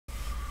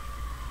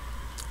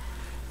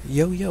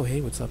Yo,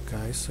 hey, what's up,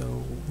 guys?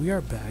 So, we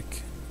are back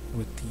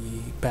with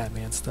the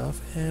Batman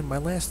stuff, and my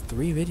last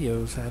three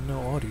videos had no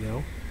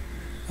audio.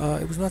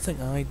 It was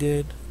nothing I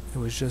did, it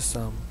was just,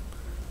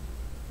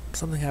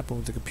 something happened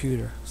with the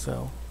computer,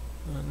 so,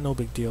 no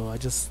big deal. I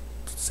just,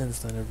 since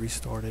then, I've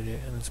restarted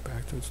it, and it's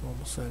back to its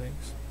normal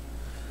settings.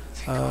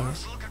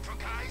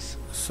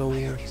 So,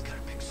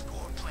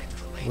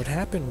 what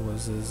happened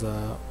was,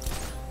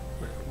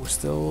 we're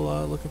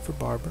still, looking for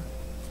Barber,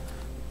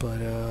 but,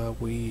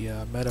 we,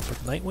 met up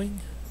with Nightwing,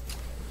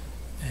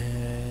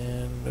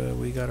 and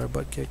we got our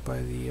butt kicked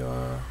by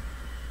the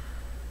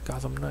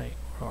Gotham Knight,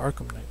 or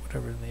Arkham Knight,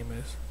 whatever his name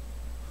is.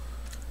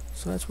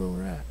 So that's where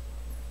we're at.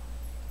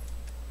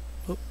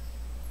 Oh.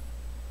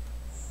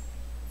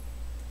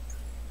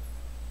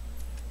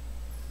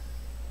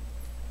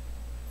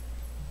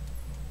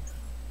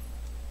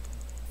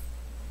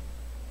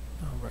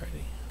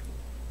 Alrighty.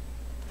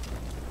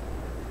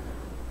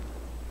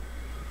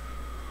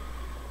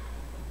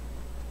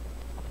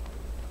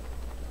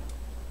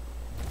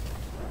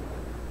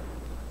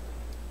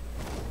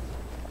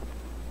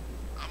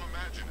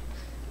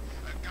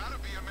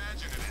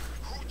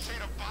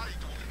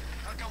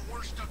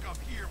 Stuck up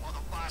here while the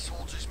boss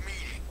holds his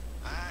meeting.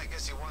 I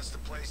guess he wants the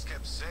place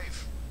kept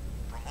safe.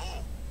 From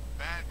who?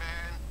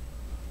 Batman?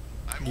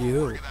 I'm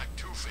more worried about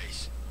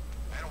Two-Face.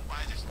 I don't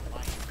buy this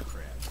lying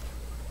crap.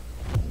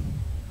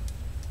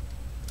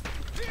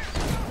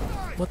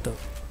 What the?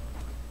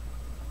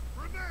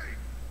 Remain!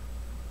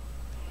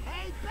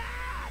 Hey,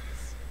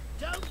 Bats!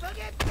 Don't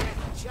forget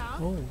this,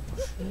 chump! Oh,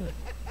 shit.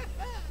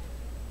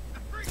 The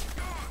freak's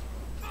gone!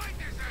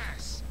 Find his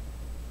ass!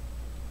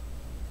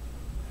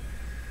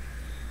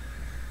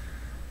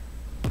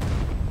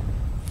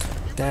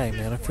 Dang,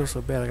 man, I feel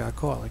so bad I got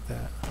caught like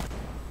that.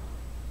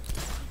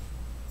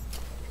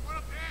 What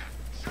up there?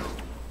 Shoot!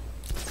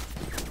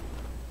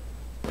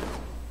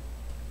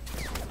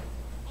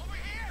 Over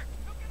here!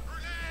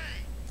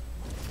 Grenade!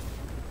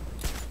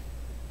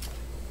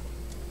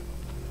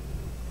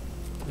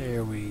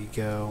 There we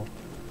go.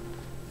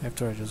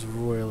 After I just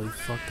royally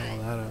fucked all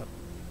that up.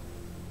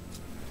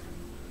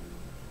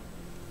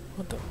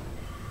 What the?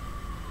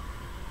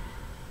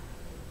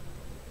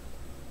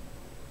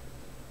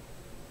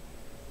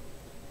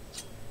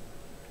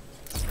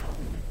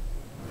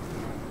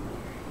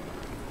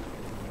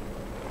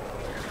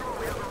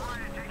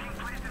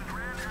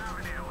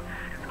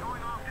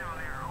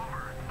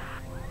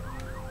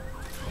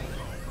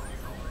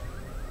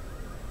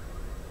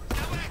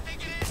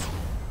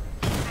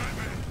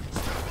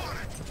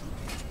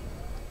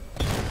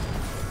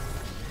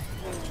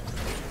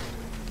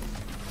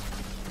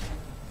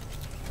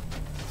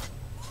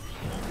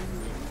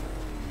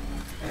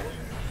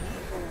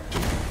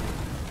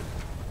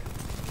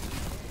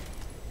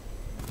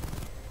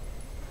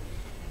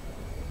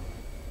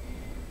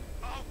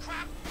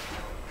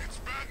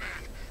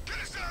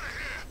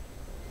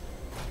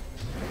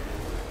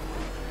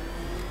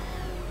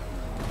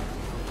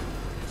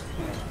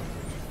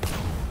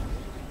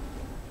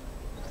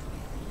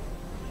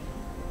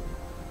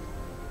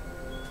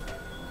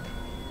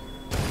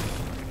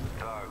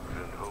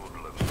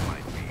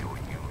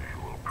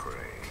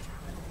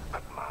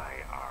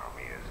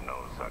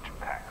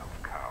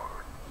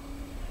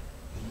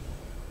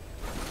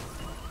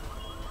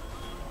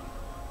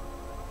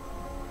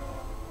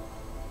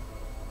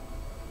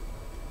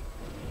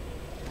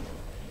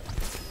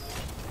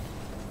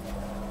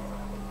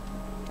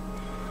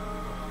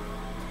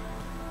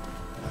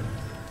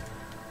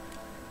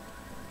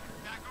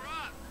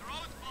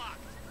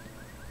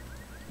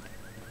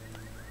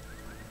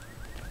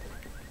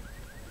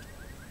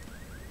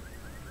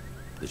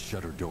 The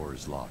shutter door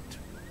is locked.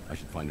 I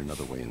should find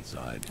another way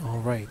inside.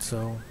 Alright,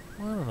 so,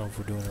 well, I don't know if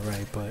we're doing it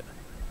right, but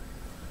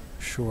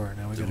sure,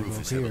 now we The gotta go roof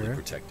up is heavily here.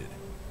 protected.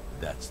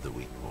 That's the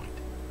weak point.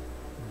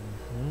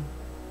 Mm-hmm.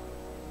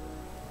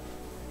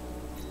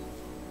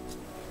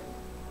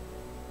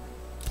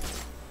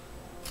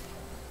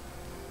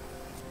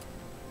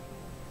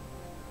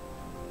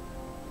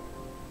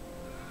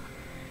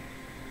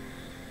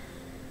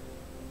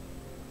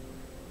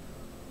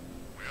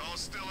 We all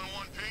still in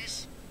one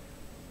piece?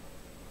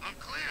 I'm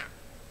clear.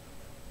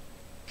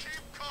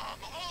 Keep calm,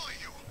 all of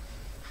you.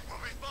 We'll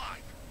be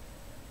fine.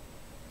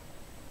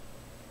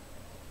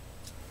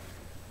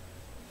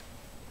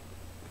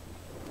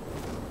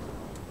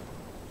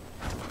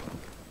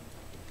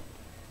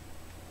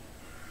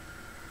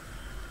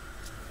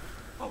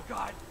 Oh,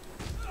 God.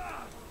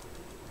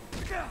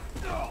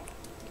 No.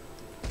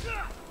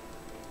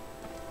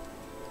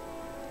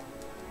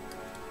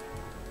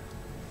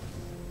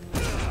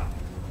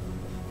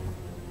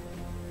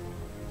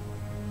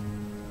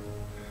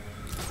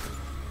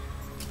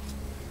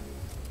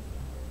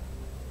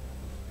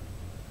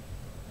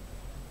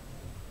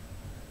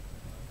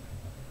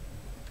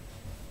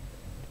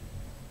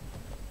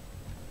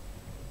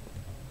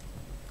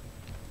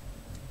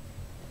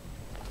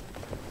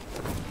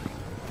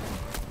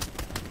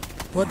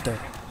 What the?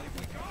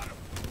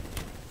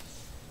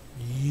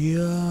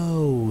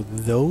 Yo,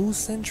 those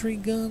sentry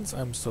guns?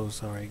 I'm so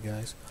sorry,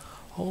 guys.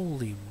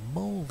 Holy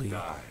moly.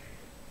 Die,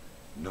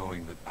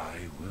 knowing that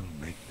I will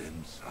make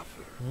them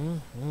suffer.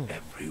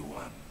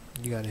 Everyone.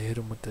 You gotta hit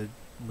him with the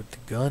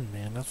gun,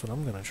 man. That's what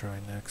I'm gonna try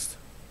next.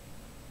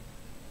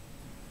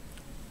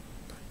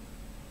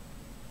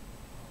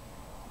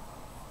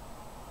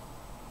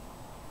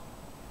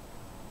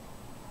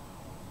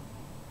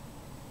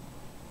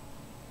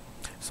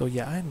 So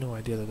yeah, I had no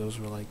idea that those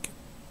were like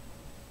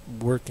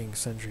working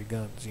sentry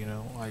guns, you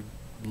know. I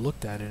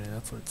looked at it and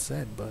that's what it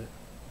said, but I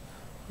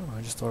don't know,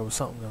 I just thought it was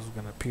something that was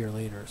gonna appear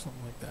later or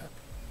something like that.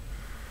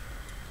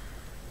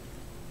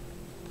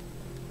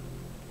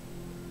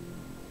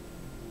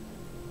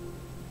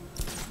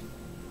 So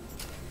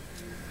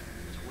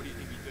what do you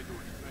think he did to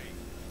his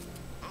face?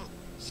 Oh,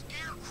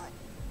 scarecrow.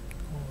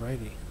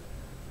 Alrighty.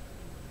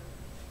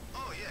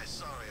 Oh yeah,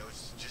 sorry, I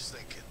was just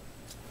thinking.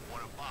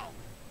 What about?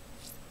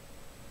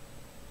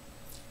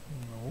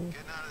 No.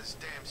 Getting out of this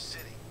damn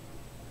city.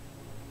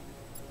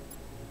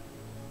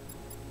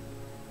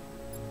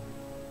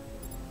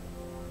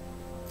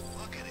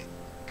 Look at it.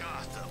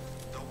 Gotham.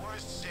 The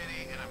worst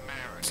city in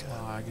America.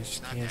 Oh, I guess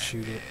you Not can't that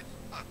shoot it. bad.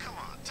 Oh, come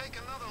on. Take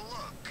another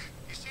look.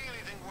 You see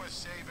anything worth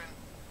saving?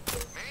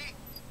 Me?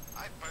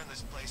 I'd burn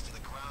this place to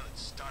the ground and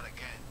start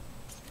again.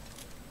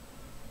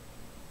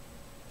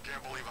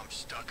 Can't believe I'm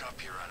stuck up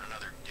here on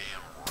another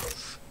damn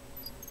roof.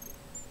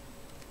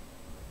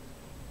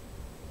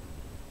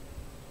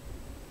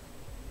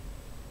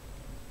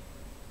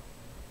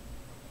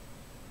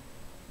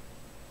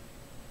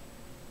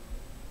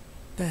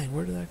 Dang,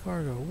 where did that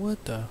car go?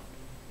 What the?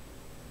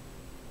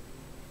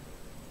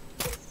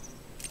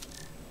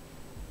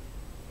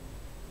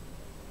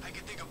 I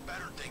can think of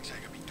better things I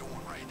could be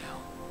doing right now.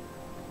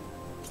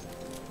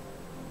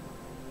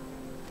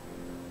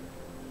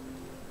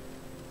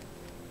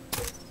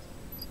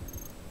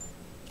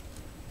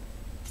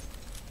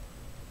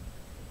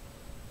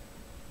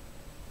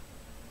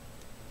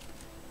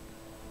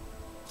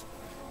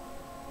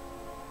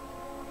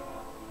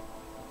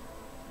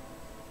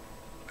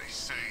 They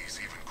say he's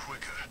even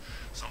quicker.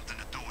 Something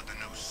to do with the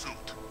new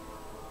suit.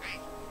 Hey,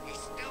 he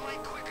still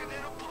ain't quicker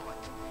than a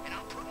bullet, and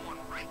I'll put one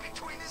right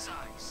between his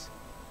eyes.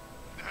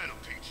 That'll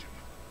teach him.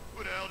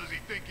 Who the hell does he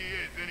think he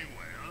is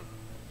anyway, huh?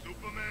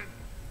 Superman?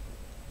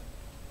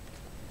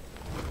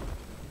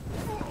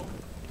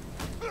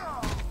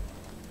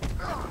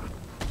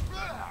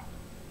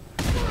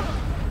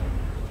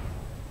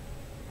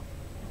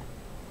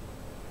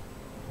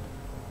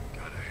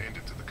 Gotta hand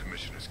it to the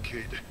commissioner's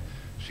kid.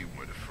 She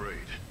weren't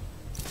afraid.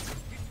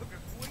 He took a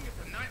swing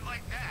at the night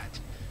like that.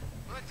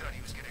 I thought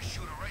he was gonna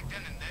shoot her right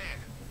then and there.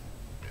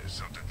 Yeah,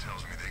 something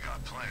tells me they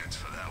got plans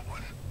for that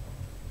one.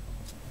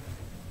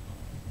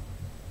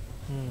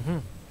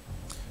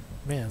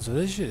 Man, so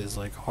this shit is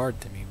like hard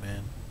to me,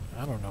 man.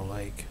 I don't know,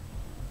 like,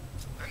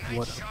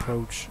 what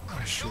approach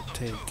I should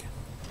take.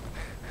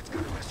 That's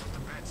gonna mess with the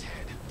bat's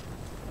head.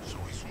 So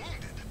he's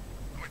wounded.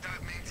 But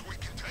that means we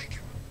can take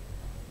him.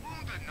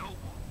 Wounded, no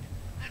wound.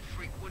 That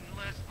freak wouldn't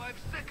last 5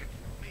 seconds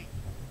with me.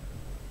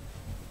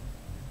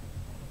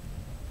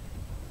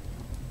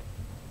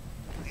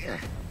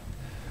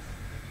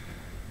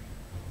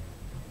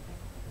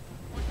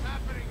 What's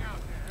happening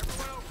out there?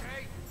 Everyone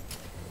okay?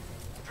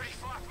 Pretty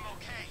far from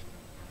okay.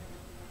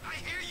 I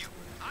hear you.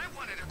 I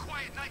wanted a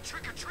quiet night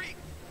trick-or-treat.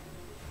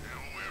 And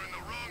we're in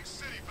the wrong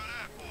city for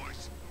that,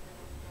 boys.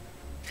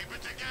 Keep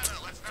it together.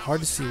 Let's It's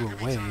hard to see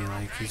what way,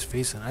 like, he's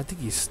facing. I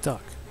think he's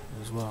stuck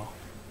as well.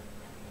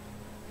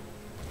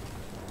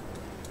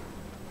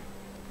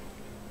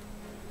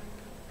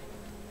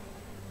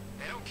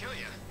 They don't kill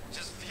you. It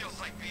just feels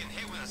like being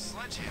hit with a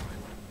sledgehammer.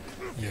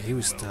 Yeah, he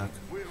was stuck.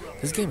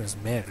 This game has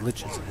mad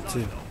glitches in it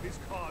too.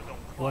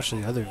 I watched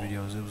the other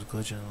videos, it was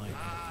glitching like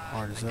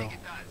hard as I hell. think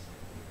it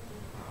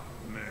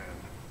does. Man.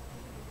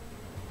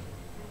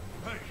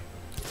 Hey,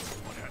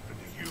 what happened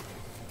to you?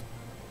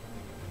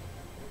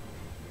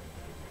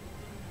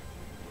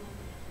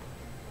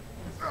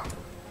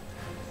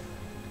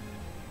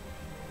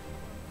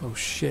 Oh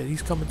shit,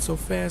 he's coming so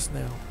fast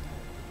now.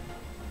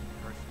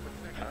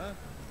 Huh?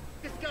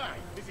 This guy,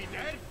 is he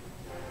dead?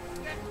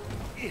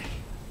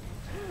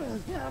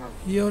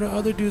 Yo, the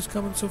other dude's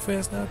coming so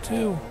fast now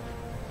too.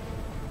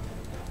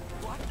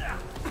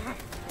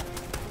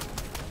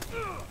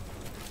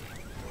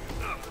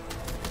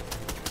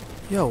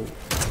 Yo.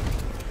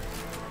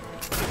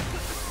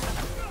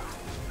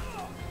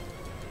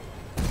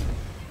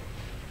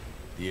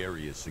 The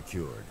area is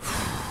secured.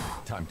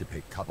 Time to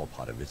pay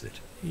Cobblepot a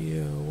visit.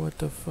 Yo, what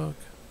the fuck?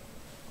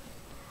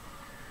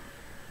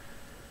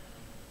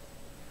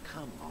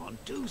 Come on,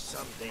 do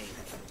something.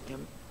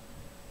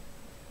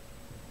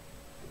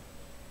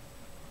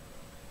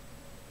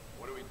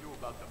 What do we do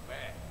about the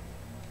bag?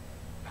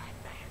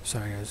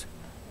 Sorry guys,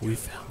 we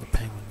found the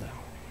penguin now.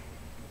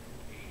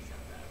 He's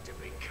about to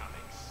become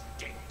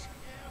extinct.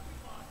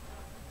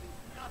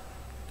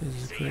 This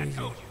is See, I crazy.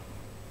 told you.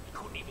 He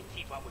couldn't even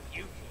keep up with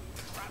you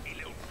two. Crappy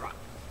little truck.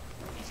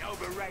 He's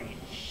overrated.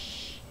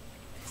 Shh.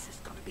 This is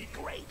gonna be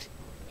great.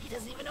 He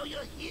doesn't even know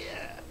you're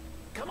here.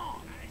 Come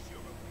on.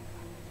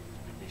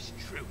 This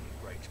truly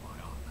breaks my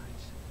heart,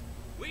 lads.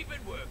 We've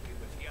been working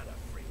with the other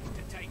freaks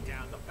to take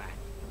down the Bat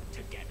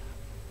together.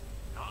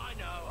 I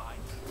know,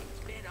 it's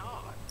been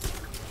hard.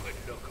 But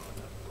look on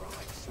the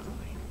bright side.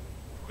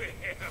 We're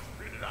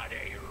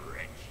bloody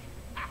rich.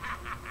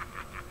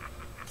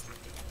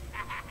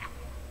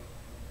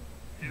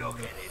 Look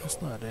at it.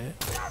 That's not it.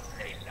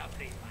 Lovely,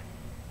 lovely money.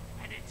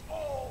 And it's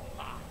all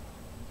mine.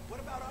 What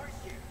about our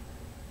share?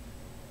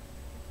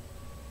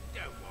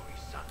 Don't worry,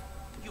 son.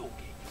 You'll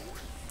get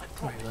yours. I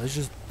promise. Alright, let's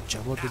just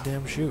jump up the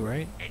damn chute,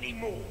 right? Any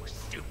more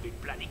stupid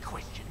bloody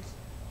questions?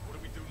 What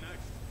do we do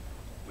next?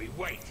 We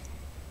wait.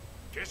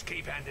 Just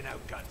keep handing out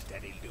guns to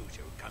any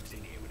loser who comes in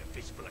here with a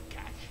fistful of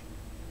cash.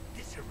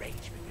 This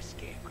arrangement with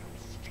Scarecrow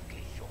is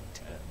strictly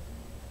short-term.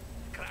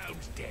 The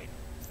Clown's dead,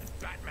 and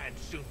Batman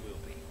soon will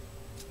be.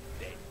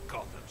 Then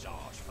Gotham's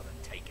ours for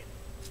the taking.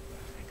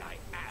 And I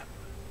am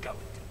going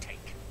to take.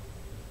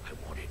 I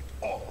want it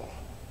all.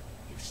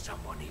 If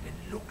someone even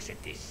looks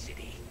at this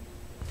city.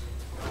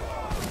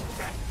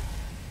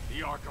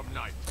 The Arkham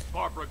Knight,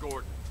 Barbara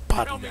Gordon.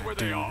 Body Tell me that where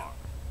dude. they are.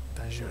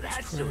 That shit was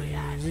That's who he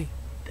has. crazy.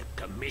 The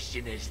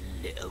Commissioner's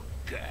little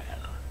girl.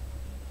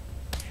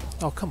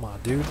 Oh, come on,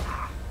 dude.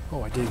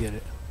 Oh, I did get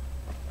it.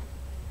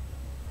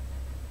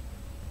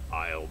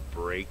 I'll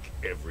break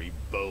every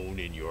bone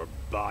in your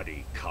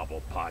body,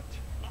 Cobblepot.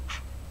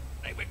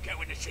 They were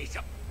going to see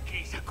some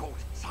geezer called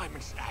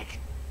Simon Stagg.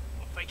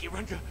 I think he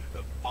runs a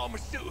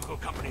pharmaceutical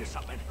company or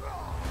something.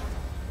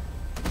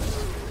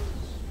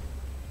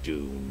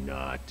 Do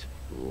not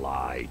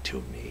lie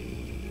to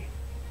me.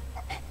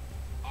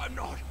 I'm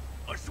not,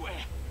 I swear.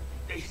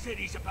 They said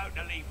he's about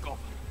to leave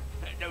Gotham.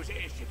 Those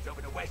airships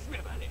over the West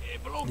River,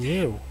 it belongs to him.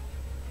 You.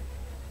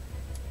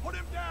 Put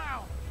him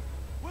down.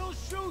 We'll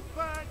shoot,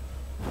 Bat.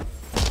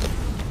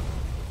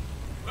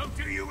 Won't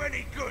do you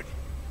any good.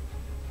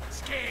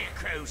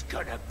 Scarecrow's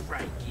gonna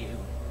break you.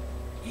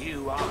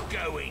 You are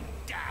going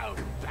down,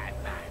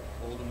 Batman.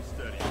 Hold him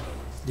steady, fellas.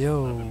 I've been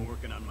Yo.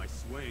 working on my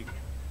swing.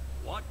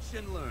 Watch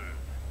and learn.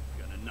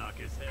 Gonna knock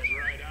his head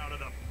right out of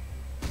the...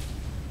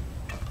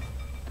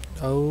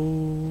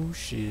 Oh,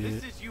 shit.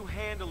 This is you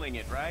handling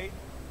it, right?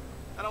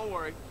 Now don't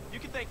worry, you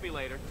can thank me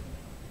later.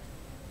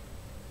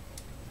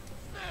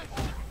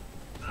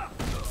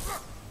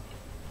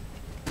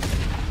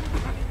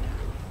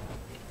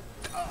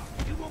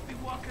 You won't be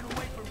walking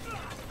away from me.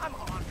 I'm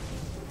on.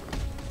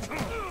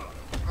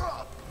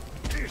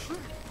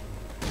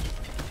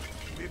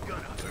 We're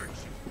gonna hurt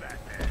you,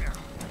 Batman.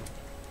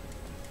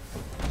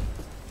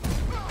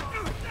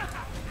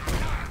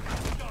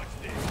 Dodge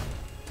this.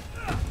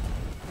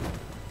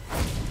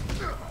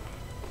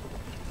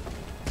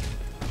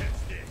 Catch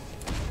this.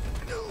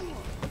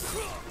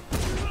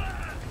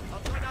 I'll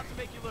try not to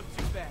make you look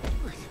too bad.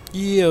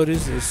 Yo,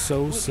 this is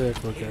so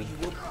sick looking.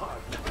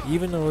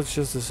 Even though it's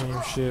just the same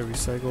shit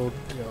recycled,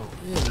 yo,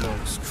 it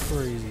looks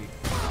crazy.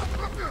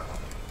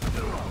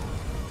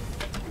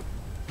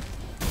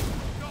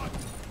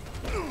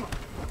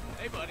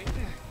 Hey, buddy,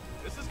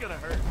 this is gonna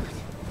hurt.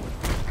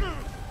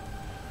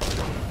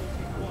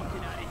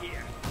 Walking out of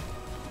here.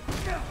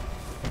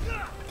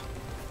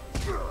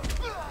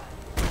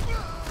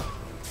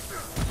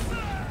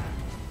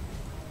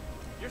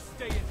 You're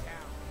staying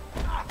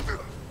down.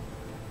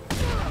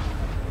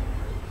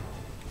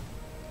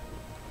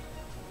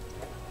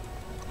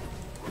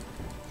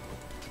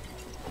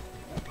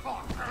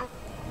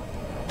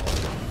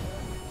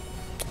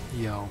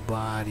 Yo,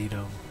 bodied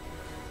him.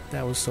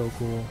 That was so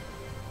cool.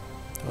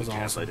 That was We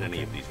can't awesome. let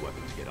any of looking. these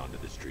weapons get onto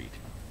the street.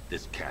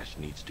 This cache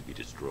needs to be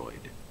destroyed.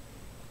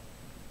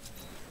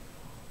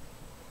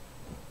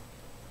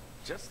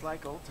 Just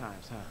like old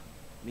times, huh?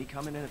 Me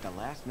coming in at the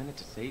last minute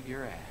to save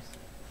your ass.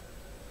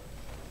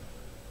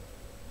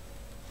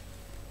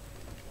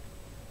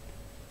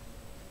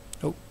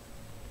 Oh.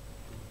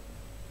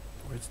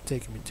 Where's it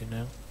taking me to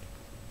now?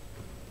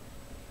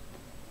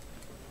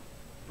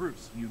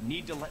 Bruce, you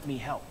need to let me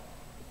help.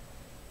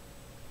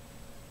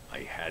 I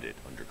had it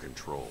under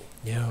control.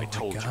 Yo, I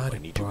told you got I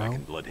it, need you bro. back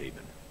in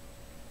Bloodhaven.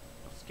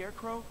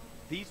 Scarecrow,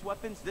 these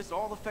weapons, this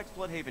all affects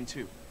Bloodhaven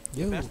too.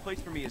 Yo. The best place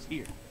for me is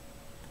here.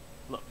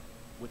 Look,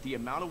 with the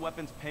amount of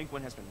weapons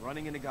Penguin has been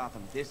running into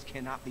Gotham, this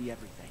cannot be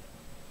everything.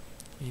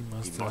 He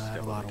must He have must had a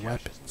have lot other of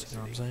caches weapons, in the you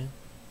know what I'm city. saying?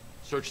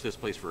 Search this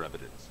place for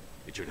evidence.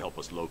 It should help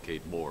us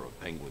locate more of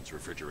Penguin's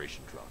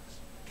refrigeration trucks.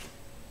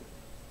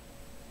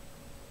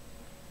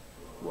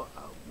 What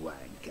a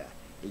wanker.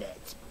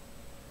 Let's...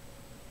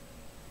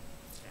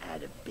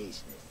 out of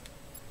business.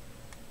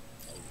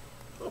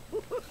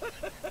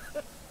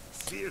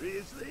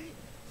 Seriously?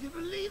 Do you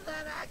believe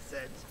that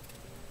accent?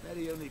 That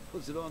he only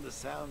puts it on to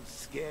sound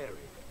scary.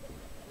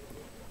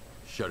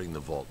 Shutting the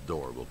vault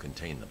door will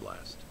contain the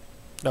blast.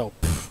 No,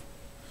 pff.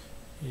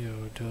 Yo,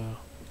 duh.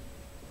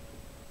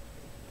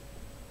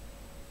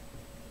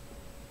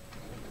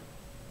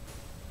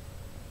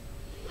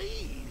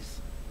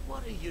 Please,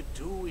 what are you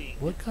doing?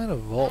 What kind of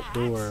vault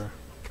door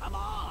Come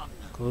on.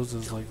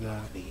 closes like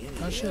that? Be in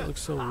That shit here.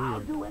 looks so I'll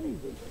weird. do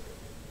anything.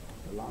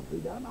 The lock be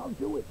done, I'll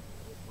do it.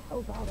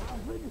 Help out,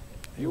 Alfred.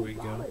 Here we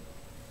go.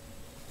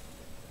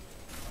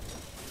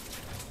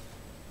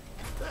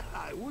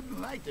 I I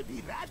wouldn't like to be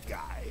that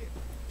guy.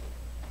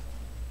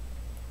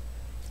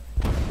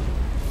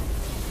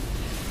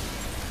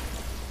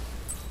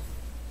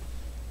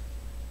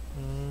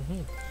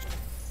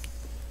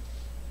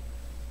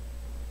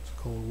 It's a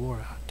Cold War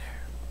out there.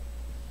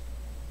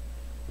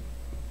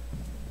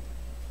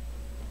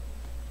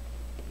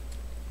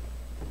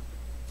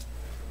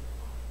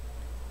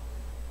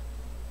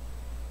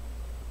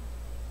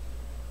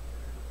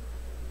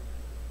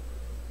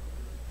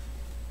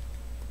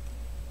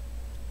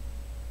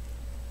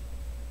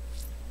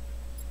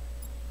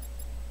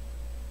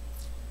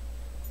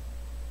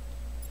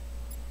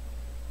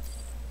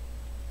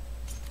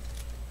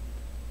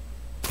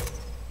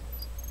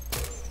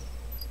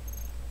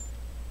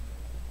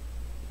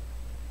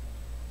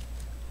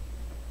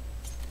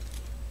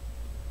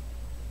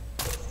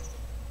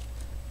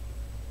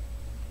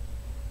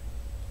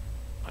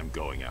 I'm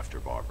going after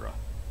Barbara.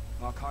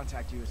 I'll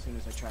contact you as soon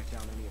as I track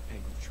down any of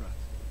Penguin's trucks.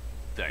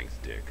 Thanks,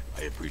 Dick.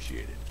 I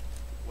appreciate it.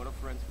 What are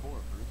friends for,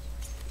 Bruce?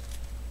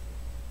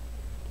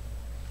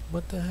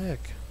 What the heck?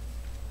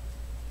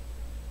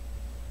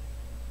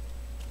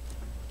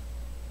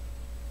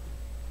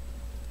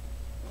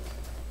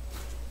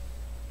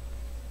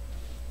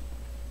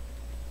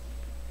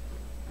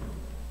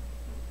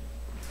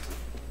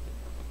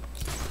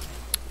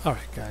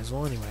 Alright guys,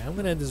 well anyway, I'm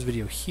gonna end this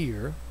video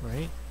here,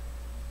 right?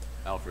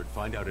 Alfred,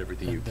 find out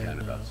everything And you can then,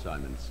 about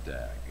Simon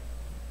Stagg.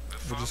 The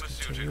We'll just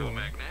continue pharmaceutical on.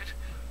 magnate?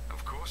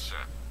 Of course, sir.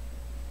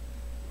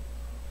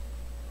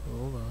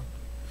 Hold on.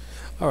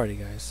 Alrighty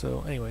guys,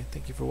 so anyway,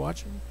 thank you for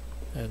watching,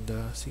 and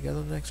see you guys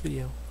on the next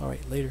video.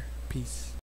 Alright, later. Peace.